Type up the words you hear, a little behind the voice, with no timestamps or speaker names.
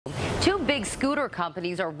Two big scooter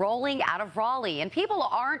companies are rolling out of Raleigh, and people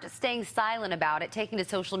aren't staying silent about it, taking to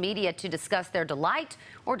social media to discuss their delight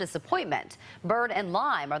or disappointment. Bird and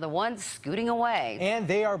Lime are the ones scooting away. And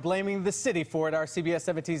they are blaming the city for it. Our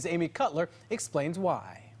CBS 17's Amy Cutler explains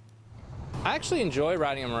why. I actually enjoy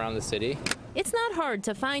riding them around the city. It's not hard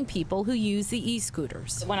to find people who use the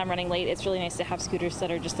e-scooters. When I'm running late, it's really nice to have scooters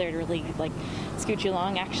that are just there to really scoot you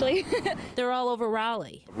along, actually. They're all over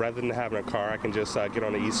Raleigh. Rather than having a car, I can just get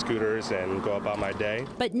on the e-scooters and go about my day.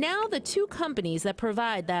 But now the two companies that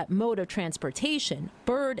provide that mode of transportation,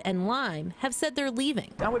 Bird and Lime, have said they're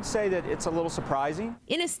leaving. I would say that it's a little surprising.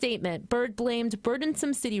 In a statement, Bird blamed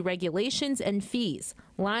burdensome city regulations and fees.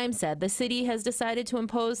 Lime said the city has decided to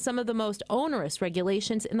impose some of the most onerous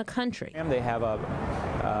regulations in the country. They have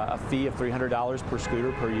a fee of $300 per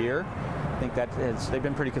scooter per year. I think they've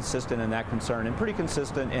been pretty consistent in that concern and pretty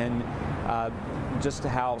consistent in just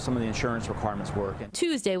how some of the insurance requirements work.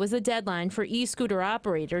 Tuesday was the deadline for e-scooter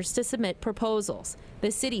operators to submit proposals.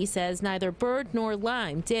 The city says neither Bird nor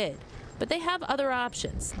Lime did. But they have other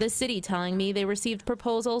options. The city telling me they received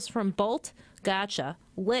proposals from Bolt, Gotcha,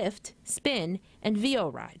 Lyft, Spin, and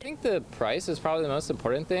VioRide. I think the price is probably the most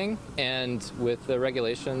important thing, and with the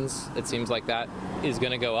regulations, it seems like that is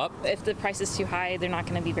going to go up. If the price is too high, they're not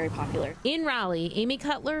going to be very popular. In Raleigh, Amy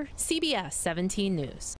Cutler, CBS 17 News.